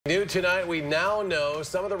Tonight, we now know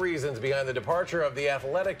some of the reasons behind the departure of the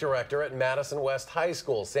athletic director at Madison West High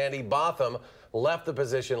School. Sandy Botham left the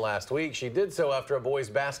position last week. She did so after a boys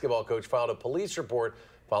basketball coach filed a police report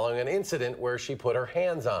following an incident where she put her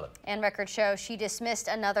hands on him. And records show she dismissed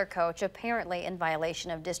another coach, apparently in violation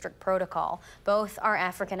of district protocol. Both are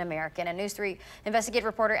African American. And News 3 investigative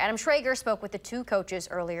reporter Adam Schrager spoke with the two coaches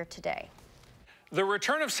earlier today. The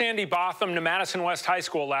return of Sandy Botham to Madison West High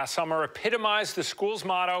School last summer epitomized the school's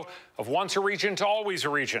motto of once a regent, always a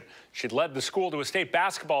regent. She'd led the school to a state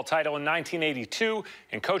basketball title in 1982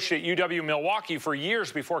 and coached at UW-Milwaukee for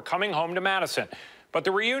years before coming home to Madison. But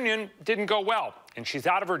the reunion didn't go well, and she's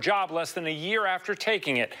out of her job less than a year after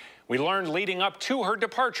taking it. We learned leading up to her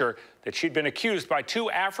departure that she'd been accused by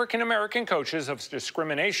two African-American coaches of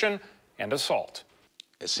discrimination and assault.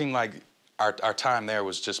 It seemed like our time there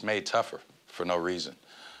was just made tougher for no reason.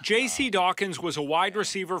 J.C. Dawkins was a wide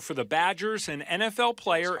receiver for the Badgers, an NFL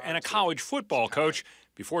player, and a college football coach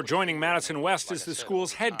before joining Madison West as the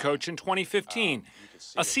school's head coach in 2015.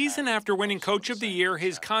 A season after winning Coach of the Year,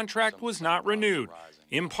 his contract was not renewed.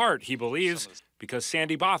 In part, he believes, because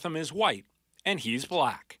Sandy Botham is white and he's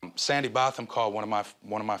black. Sandy Botham called one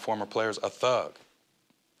of my former players a thug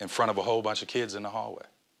in front of a whole bunch of kids in the hallway.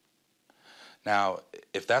 Now,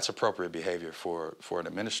 if that's appropriate behavior for an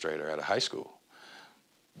administrator at a high school,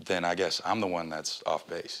 then I guess I'm the one that's off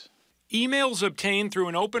base. Emails obtained through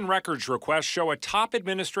an open records request show a top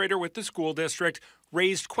administrator with the school district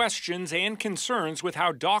raised questions and concerns with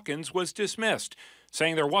how Dawkins was dismissed,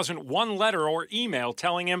 saying there wasn't one letter or email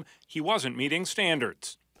telling him he wasn't meeting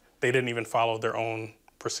standards. They didn't even follow their own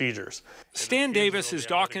procedures. Stan Davis is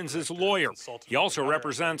Dawkins' lawyer. He also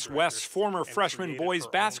represents West's former freshman boys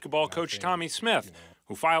basketball coach Tommy Smith,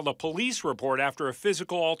 who filed a police report after a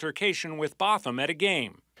physical altercation with Botham at a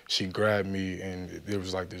game. She grabbed me, and there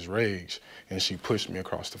was like this rage, and she pushed me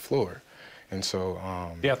across the floor. And so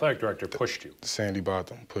the athletic director pushed you. Sandy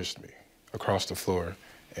Botham pushed me across the floor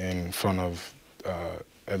in front of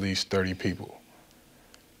at least 30 people.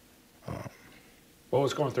 What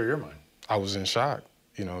was going through your mind? I was in shock.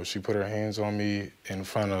 You know, she put her hands on me in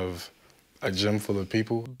front of a gym full of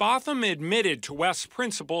people. Botham admitted to West's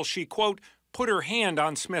principal she, quote, put her hand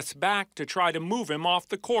on Smith's back to try to move him off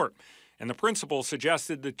the court. And the principal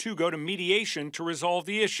suggested the two go to mediation to resolve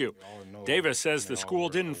the issue. Davis says the school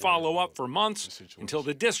didn't follow up for months until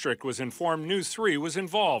the district was informed News 3 was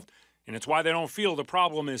involved. And it's why they don't feel the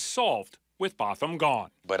problem is solved with Botham gone.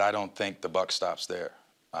 But I don't think the buck stops there.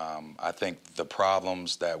 I think the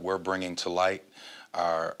problems that we're bringing to light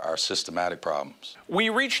are systematic problems. We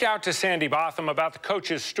reached out to Sandy Botham about the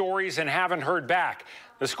coach's stories and haven't heard back.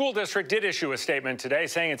 The school district did issue a statement today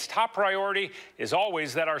saying its top priority is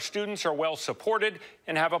always that our students are well supported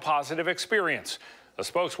and have a positive experience. A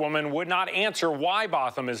spokeswoman would not answer why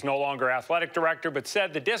Botham is no longer athletic director, but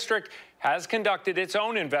said the district has conducted its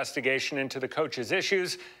own investigation into the coach's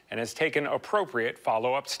issues and has taken appropriate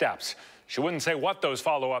follow-up steps. She wouldn't say what those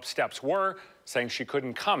follow-up steps were, saying she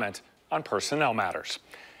couldn't comment on personnel matters.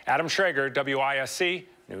 Adam Schrager, WISC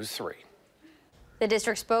News 3. The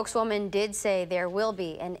district spokeswoman did say there will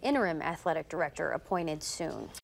be an interim athletic director appointed soon.